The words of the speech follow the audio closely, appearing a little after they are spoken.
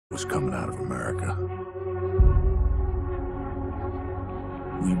was coming out of America.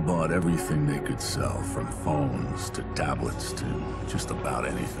 We bought everything they could sell, from phones to tablets to just about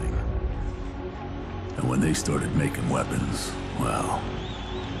anything. And when they started making weapons, well,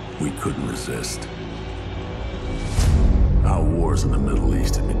 we couldn't resist. Our wars in the Middle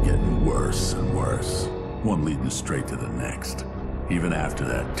East had been getting worse and worse, one leading straight to the next. Even after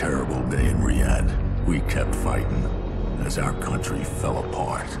that terrible day in Riyadh, we kept fighting as our country fell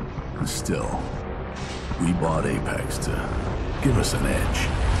apart. And still, we bought Apex to give us an edge.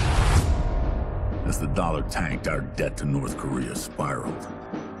 As the dollar tanked, our debt to North Korea spiraled.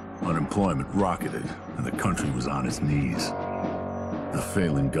 Unemployment rocketed, and the country was on its knees. The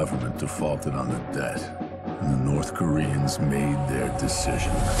failing government defaulted on the debt, and the North Koreans made their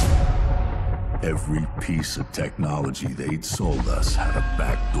decision. Every piece of technology they'd sold us had a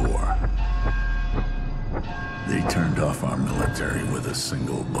back door. They turned off our military with a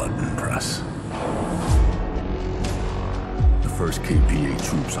single button press. The first KPA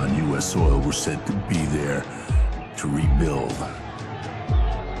troops on U.S. soil were said to be there to rebuild.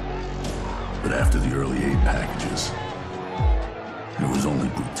 But after the early aid packages, there was only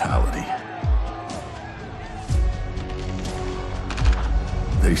brutality.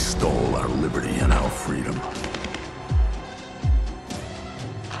 They stole our liberty and our freedom.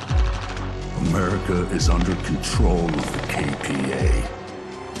 America is under control of the KPA.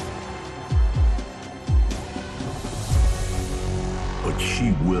 But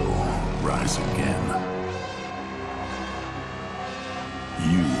she will rise again.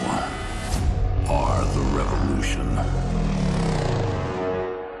 You are the revolution.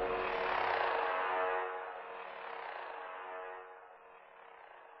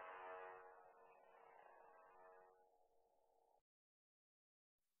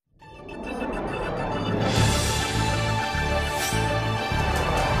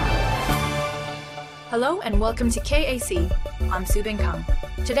 Hello and welcome to KAC. I'm Subin Kang.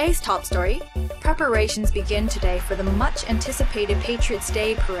 Today's top story. Preparations begin today for the much-anticipated Patriots'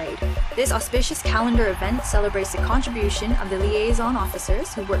 Day Parade. This auspicious calendar event celebrates the contribution of the liaison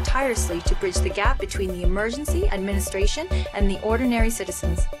officers who work tirelessly to bridge the gap between the emergency administration and the ordinary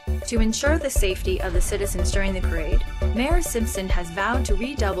citizens. To ensure the safety of the citizens during the parade, Mayor Simpson has vowed to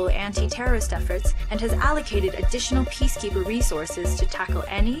redouble anti-terrorist efforts and has allocated additional peacekeeper resources to tackle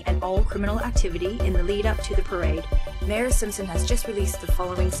any and all criminal activity in the lead-up to the parade. Mayor Simpson has just released the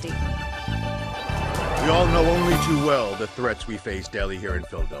following statement. We all know only too well the threats we face daily here in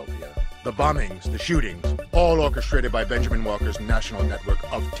Philadelphia. The bombings, the shootings, all orchestrated by Benjamin Walker's national network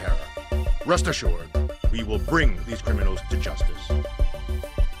of terror. Rest assured, we will bring these criminals to justice.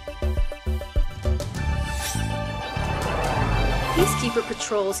 Peacekeeper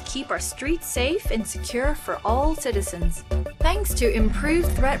patrols keep our streets safe and secure for all citizens. Thanks to improved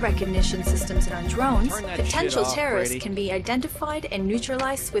threat recognition systems in our drones, potential terrorists can be identified and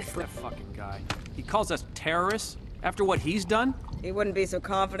neutralized swiftly. That fucking guy. He calls us terrorists after what he's done? He wouldn't be so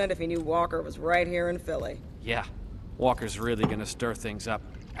confident if he knew Walker was right here in Philly. Yeah. Walker's really gonna stir things up.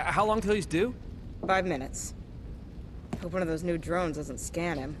 How long till he's due? 5 minutes. Hope one of those new drones doesn't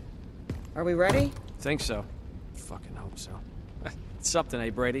scan him. Are we ready? Think so. Fucking hope so. Something, eh,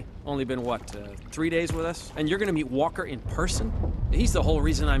 Brady? Only been, what, 3 days with us? And you're gonna meet Walker in person? He's the whole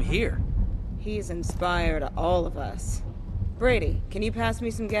reason I'm here. He's inspired all of us. Brady, can you pass me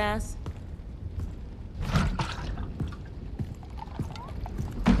some gas?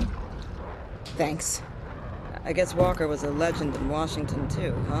 Thanks. I guess Walker was a legend in Washington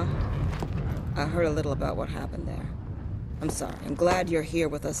too, huh? I heard a little about what happened there. I'm sorry. I'm glad you're here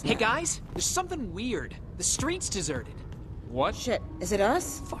with us now. Hey guys, there's something weird. The street's deserted. What? Shit, is it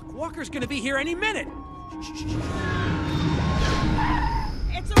us? Fuck, Walker's gonna be here any minute!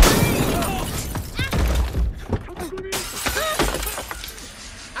 It's a raid!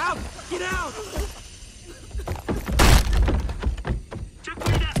 Out! Get out!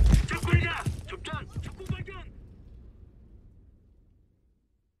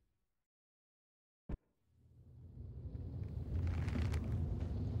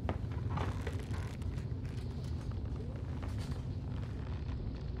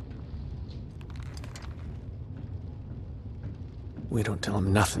 We don't tell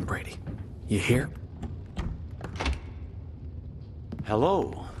him nothing, Brady. You hear?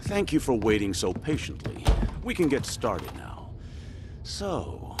 Hello. Thank you for waiting so patiently. We can get started now.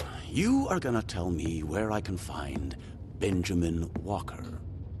 So, you are gonna tell me where I can find Benjamin Walker.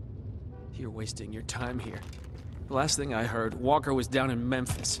 You're wasting your time here. The last thing I heard, Walker was down in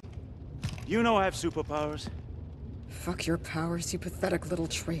Memphis. You know I have superpowers? Fuck your powers, you pathetic little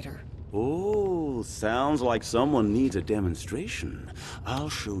traitor. Oh, sounds like someone needs a demonstration. I'll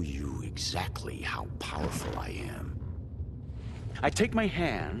show you exactly how powerful I am. I take my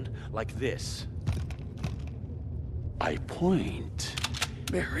hand like this. I point.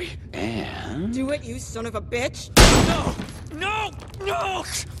 Barry. And... Do it, you son of a bitch! No! No! No!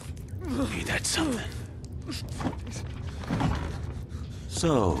 Hey, that's something.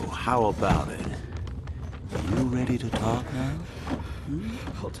 So, how about it? You ready to talk now?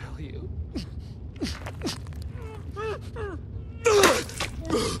 I'll tell you.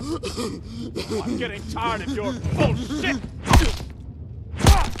 I'm getting tired of your bullshit!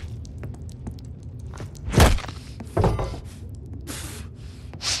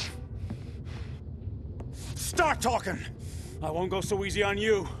 Start talking! I won't go so easy on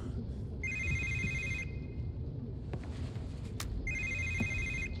you.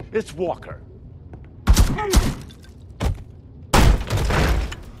 It's Walker.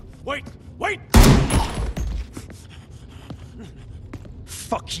 Wait! Wait!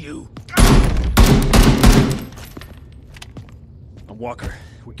 Fuck you. I'm Walker.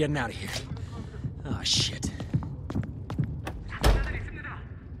 We're getting out of here. Oh, shit.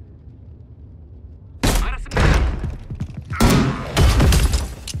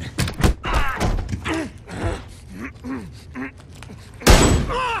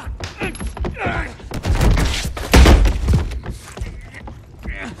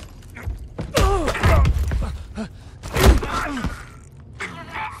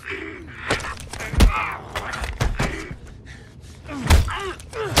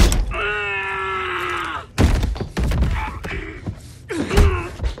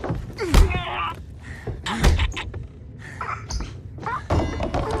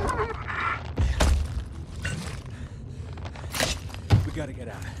 We gotta get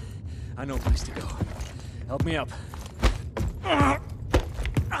out. I know a place to go. Help me up.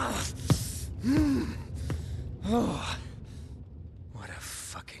 Oh, what a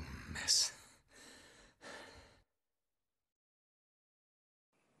fucking mess.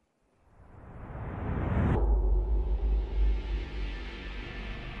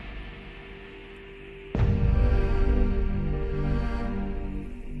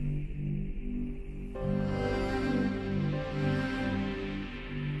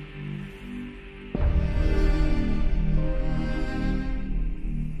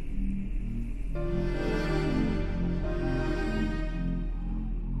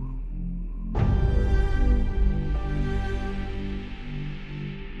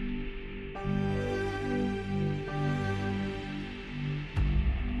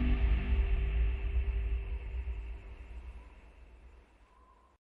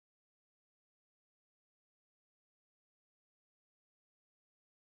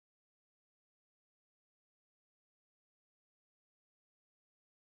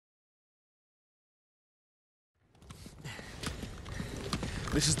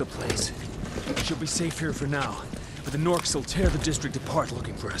 This is the place. She'll be safe here for now, but the Norks will tear the district apart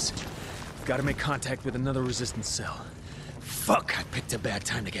looking for us. We've got to make contact with another resistance cell. Fuck, I picked a bad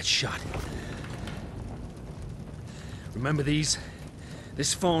time to get shot. Remember these?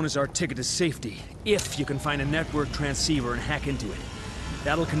 This phone is our ticket to safety, if you can find a network transceiver and hack into it.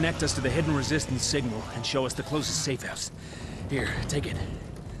 That'll connect us to the hidden resistance signal and show us the closest safe house. Here, take it.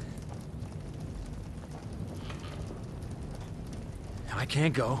 I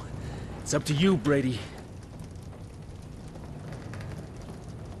can't go. It's up to you, Brady.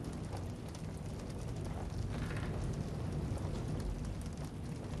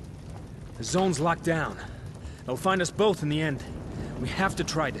 The zone's locked down. They'll find us both in the end. We have to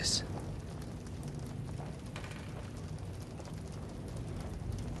try this.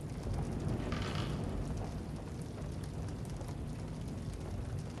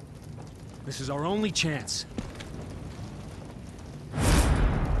 This is our only chance.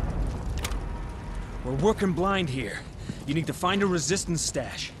 We're working blind here. You need to find a resistance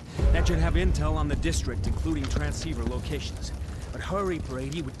stash. That should have intel on the district, including transceiver locations. But hurry,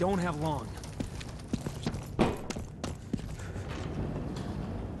 Brady, we don't have long.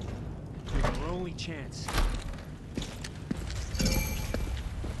 It's our only chance.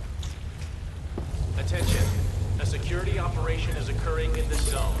 Attention. A security operation is occurring in this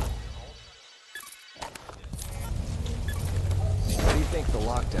zone. What do you think the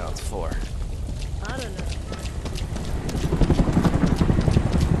lockdown's for? I don't know.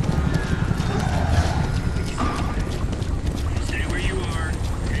 Stay where you are.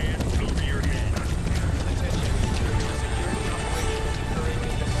 Hands over your head. Attention. A security operation is occurring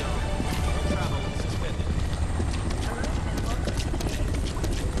in this zone. All travel is suspended.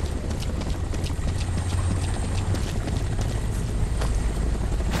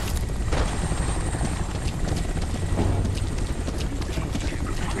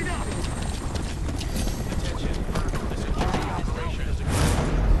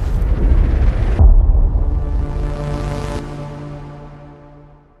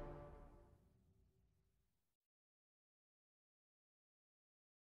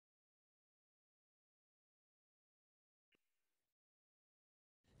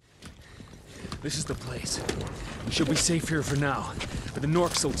 This is the place. We should be safe here for now, but the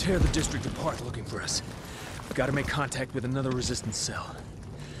Norks will tear the district apart looking for us. We've got to make contact with another resistance cell.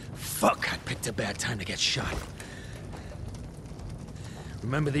 Fuck, I picked a bad time to get shot.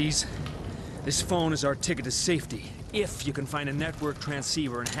 Remember these? This phone is our ticket to safety, if you can find a network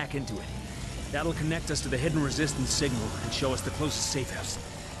transceiver and hack into it. That'll connect us to the hidden resistance signal and show us the closest safe house.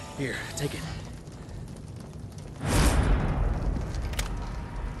 Here, take it.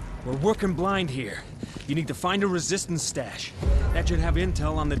 We're working blind here. You need to find a resistance stash. That should have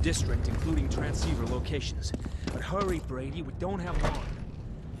intel on the district, including transceiver locations. But hurry, Brady, we don't have long.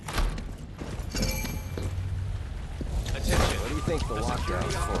 Attention. What do you think the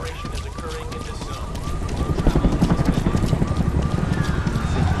lockdown's for? Operation is occurring in this zone.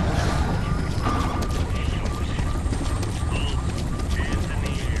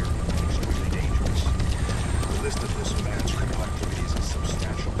 The list of this man's criminal activities is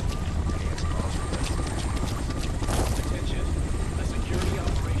substantial. Attention. A security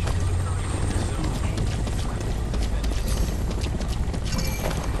operation is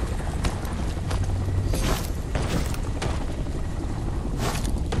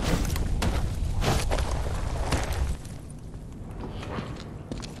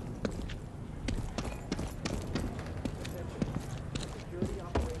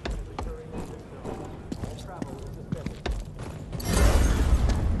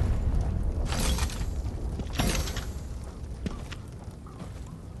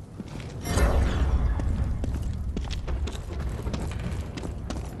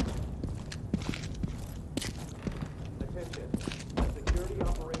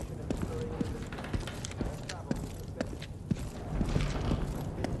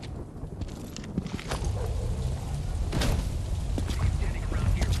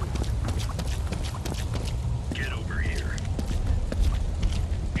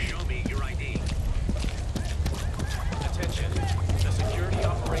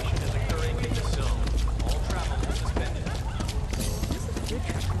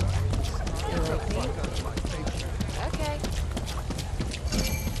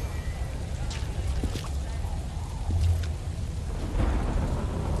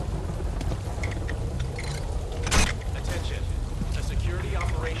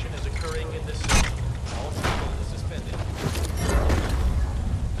occurring in this zone.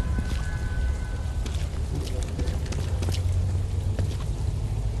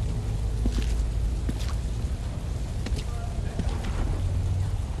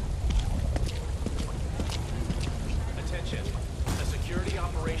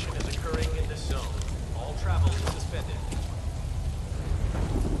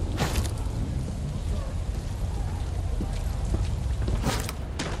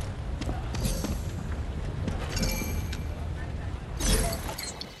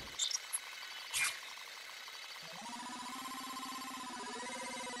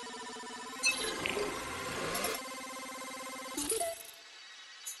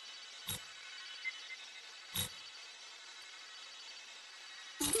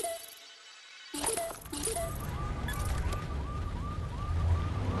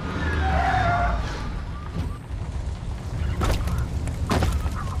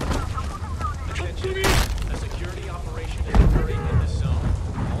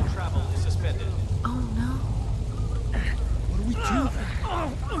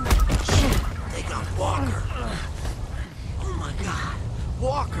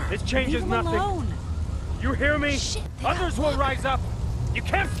 This changes nothing. Alone. You hear me? Shit, Others will rise up. You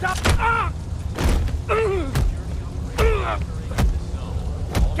can't stop.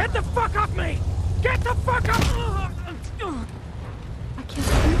 Get the fuck off me! Get the fuck up! I can't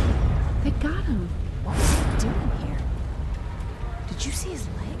believe it. They got him. What was he doing here? Did you see his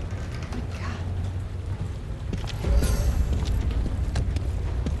leg? Oh my God.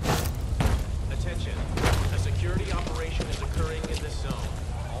 Attention. A security operation is occurring in this zone.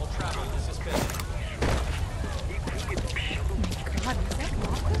 All travel is suspended. Oh my God, was that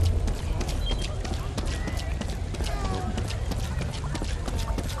Walker?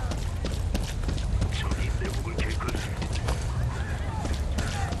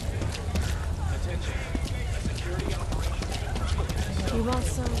 Attention. A security operation is occurring in this zone. You want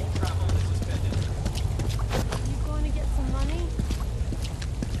some? All travel is suspended. You going to get some money?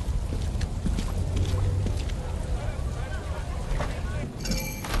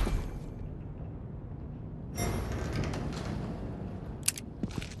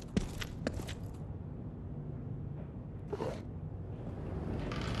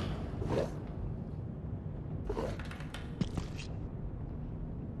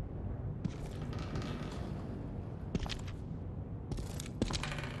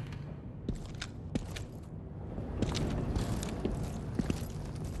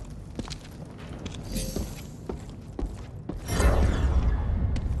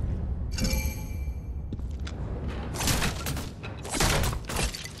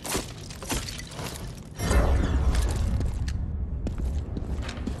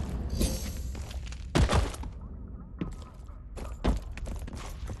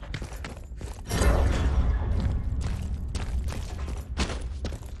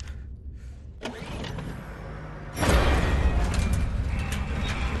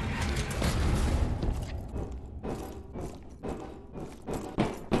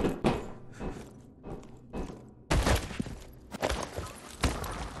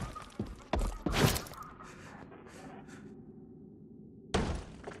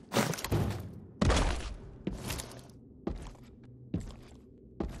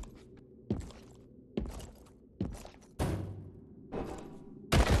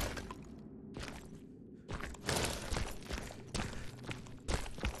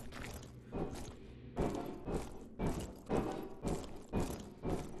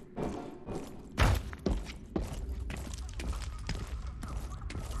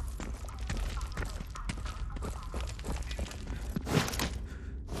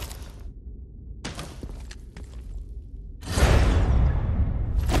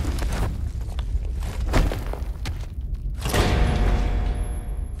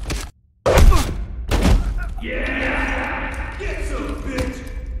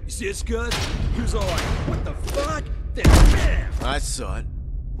 this good? He was all like, what the fuck? Then bam! I saw it.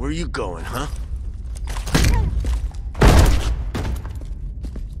 Where are you going, huh?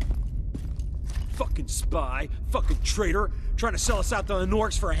 Fucking spy, fucking traitor, trying to sell us out to the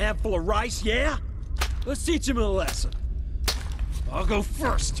Norks for a handful of rice, yeah? Let's teach him a lesson. I'll go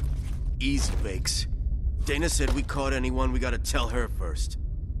first. Easy, Bakes. Dana said we caught anyone, we gotta tell her first.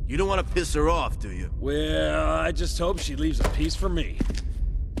 You don't want to piss her off, do you? Well, I just hope she leaves a piece for me.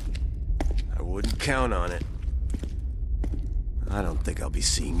 I wouldn't count on it. I don't think I'll be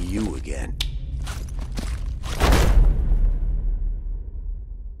seeing you again.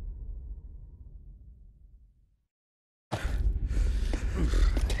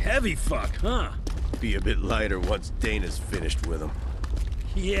 Heavy fuck, huh? Be a bit lighter once Dana's finished with him.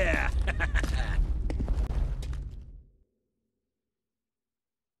 Yeah.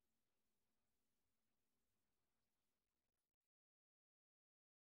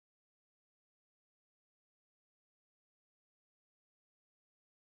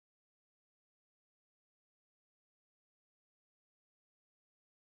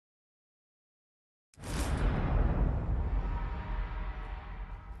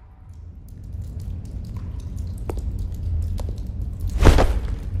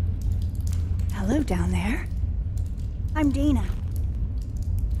 Hello down there. I'm Dana.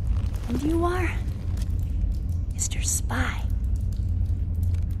 And you are? Mr. Spy.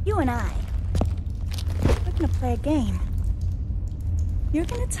 You and I, we're gonna play a game. You're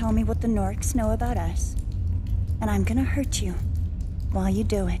gonna tell me what the Norks know about us, and I'm gonna hurt you while you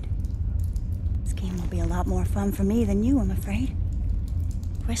do it. This game will be a lot more fun for me than you, I'm afraid.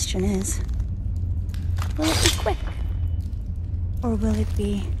 Question is, will it be quick? Or will it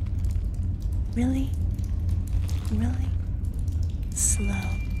be really, really slow?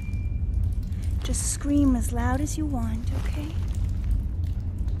 Just scream as loud as you want, okay?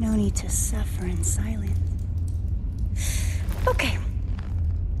 No need to suffer in silence. Okay.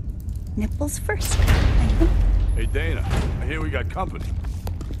 Nipples first. Hey, Dana, I hear we got company.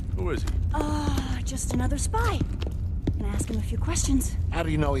 Who is he? Just another spy. Gonna ask him a few questions. How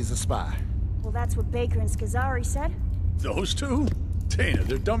do you know he's a spy? Well, that's what Baker and Scazzari said. Those two? Dana,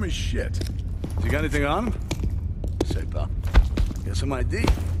 they're dumb as shit. You got anything on him? Say, pal. Got some ID?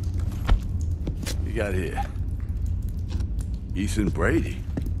 You got here? Ethan Brady.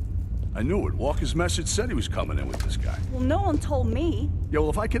 I knew it. Walker's message said he was coming in with this guy. Well, no one told me. Yeah, well,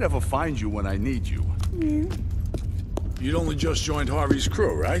 if I could ever find you when I need you. Yeah. You'd only just joined Harvey's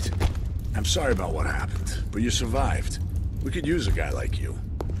crew, right? I'm sorry about what happened, but you survived. We could use a guy like you.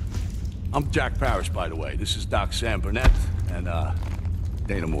 I'm Jack Parrish, by the way. This is Doc Sam Burnett, and,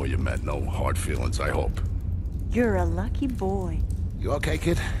 Dana Moore you met. No hard feelings, I hope. You're a lucky boy. You okay,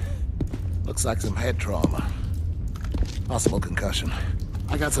 kid? Looks like some head trauma. Possible concussion.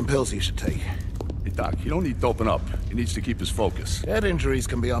 I got some pills you should take. Hey, Doc, you don't need to open up. He needs to keep his focus. Head injuries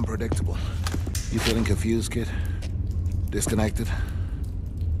can be unpredictable. You feeling confused, kid? Disconnected?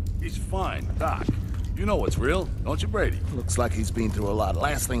 He's fine, Doc. You know what's real, don't you, Brady? Looks like he's been through a lot.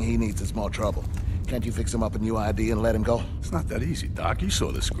 Last thing he needs is more trouble. Can't you fix him up a new ID and let him go? It's not that easy, Doc. You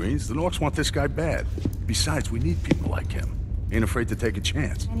saw the screens. The Norks want this guy bad. Besides, we need people like him. Ain't afraid to take a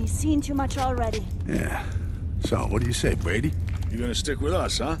chance. And he's seen too much already. Yeah. So, what do you say, Brady? You gonna stick with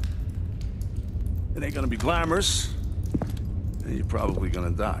us, huh? It ain't gonna be glamorous. And you're probably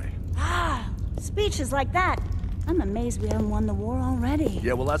gonna die. Speeches like that. I'm amazed we haven't won the war already.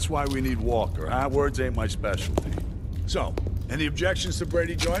 Yeah, well, that's why we need Walker, huh? Words ain't my specialty. So, any objections to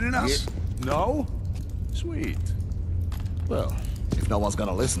Brady joining us? Yeah. No? Sweet. Well, if no one's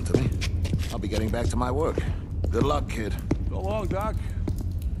gonna listen to me, I'll be getting back to my work. Good luck, kid. So long, Doc.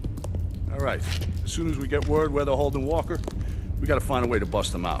 All right. As soon as we get word where they're holding Walker, we gotta find a way to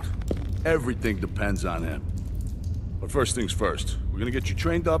bust him out. Everything depends on him. But first things first, we're gonna get you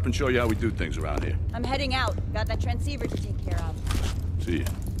trained up and show you how we do things around here. I'm heading out. Got that transceiver to take care of. See ya.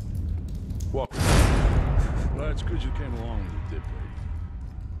 Walker. Well, it's good you came along when you did,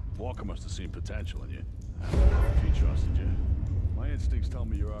 Brady. Walker must have seen potential in you. I don't know if he trusted you. My instincts tell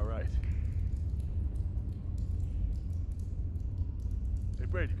me you're all right. Hey,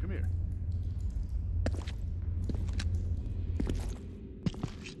 Brady, come here.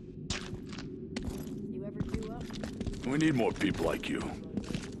 You ever do up? We need more people like you.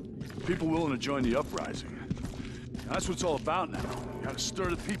 People willing to join the uprising. That's what it's all about now. We gotta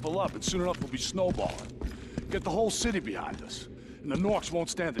stir the people up, and soon enough we'll be snowballing. Get the whole city behind us, and the Norks won't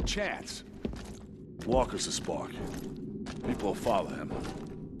stand a chance. Walker's the spark. People will follow him.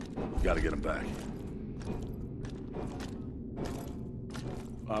 We gotta get him back.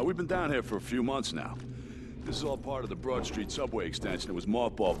 We've been down here for a few months now. This is all part of the Broad Street subway extension that was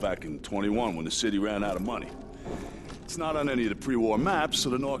mothballed back in 21 when the city ran out of money. It's not on any of the pre-war maps, so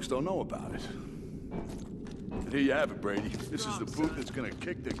the Norks don't know about it. And here you have it, Brady. This is the boot that's gonna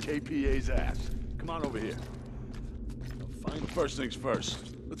kick the KPA's ass. Come on over here. Fine. First things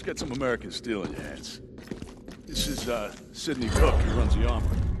first. Let's get some American steel in your hands. This is, Sidney Cook. He runs the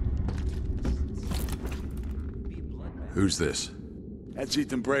armory. Who's this? That's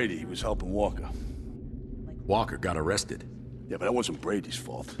Ethan Brady. He was helping Walker. Walker got arrested. Yeah, but that wasn't Brady's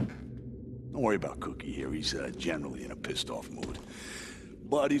fault. Don't worry about Cookie here. He's generally in a pissed-off mood.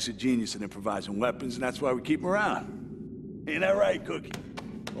 But he's a genius at improvising weapons, and that's why we keep him around. Ain't that right, Cookie?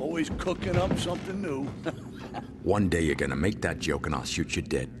 Always cooking up something new. One day you're gonna make that joke and I'll shoot you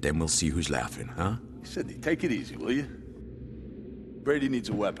dead. Then we'll see who's laughing, huh? Sidney, take it easy, will you? Brady needs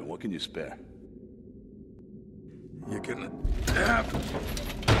a weapon. What can you spare? You can have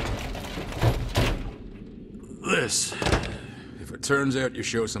this. If it turns out you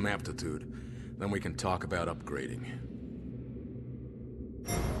show some aptitude, then we can talk about upgrading.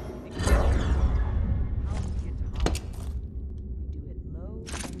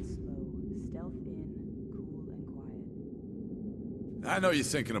 I know you're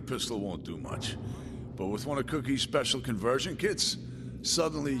thinking a pistol won't do much, but with one of Cookie's special conversion kits,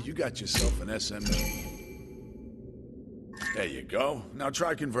 suddenly you got yourself an SMG. There you go. Now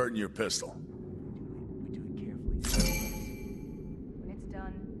try converting your pistol. When it's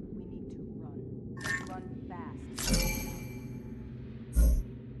done, we need to run. Run fast.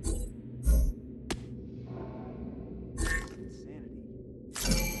 Insanity.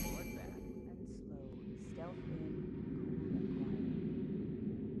 Bloodbath and slow. Stealth in, cool and quiet.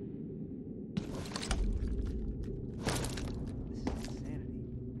 This is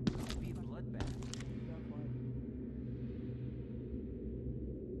insanity. Be a bloodbath.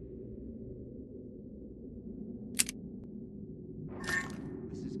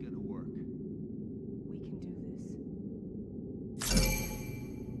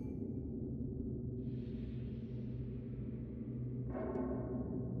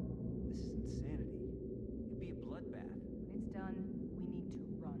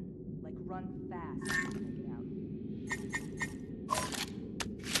 Run fast. Take it out.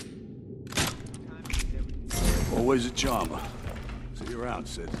 Always a charmer. See you around,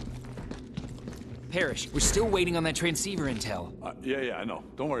 Sid. Parrish, we're still waiting on that transceiver intel. Yeah, I know.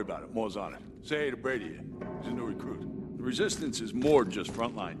 Don't worry about it. More's on it. Say hey to Brady here. He's a new recruit. The Resistance is more than just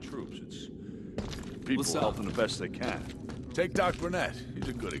frontline troops. It's people helping the best they can. Take Doc Burnett. He's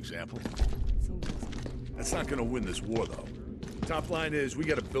a good example. That's not gonna win this war, though. Top line is, we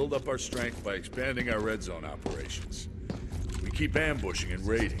gotta build up our strength by expanding our red zone operations. We keep ambushing and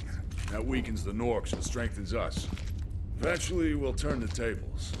raiding. That weakens the Norks and strengthens us. Eventually, we'll turn the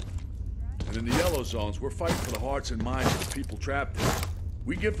tables. And in the yellow zones, we're fighting for the hearts and minds of the people trapped there.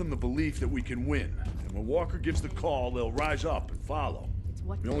 We give them the belief that we can win. And when Walker gives the call, they'll rise up and follow.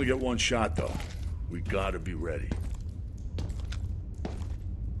 We only get one shot, though. We gotta be ready.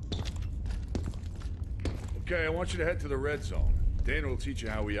 Okay, I want you to head to the red zone. Dana will teach you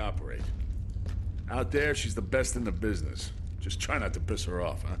how we operate. Out there, she's the best in the business. Just try not to piss her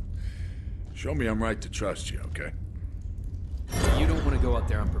off, huh? Show me I'm right to trust you, okay? You don't want to go out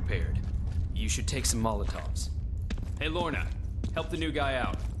there unprepared. You should take some Molotovs. Hey, Lorna, help the new guy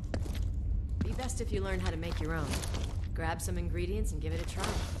out. Be best if you learn how to make your own. Grab some ingredients and give it a try.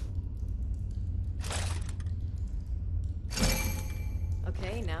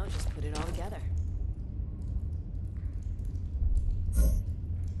 Okay, now just put it all together.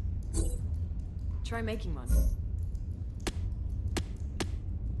 Try making one.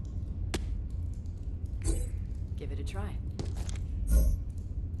 Give it a try.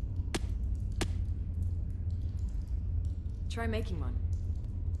 Try making one.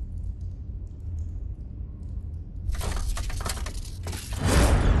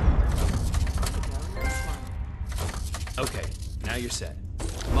 Okay, now you're set.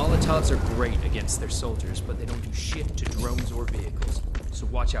 Molotovs are great against their soldiers, but they don't do shit to drones or vehicles. So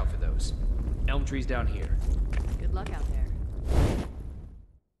watch out for those. Elm trees down here. Good luck out there.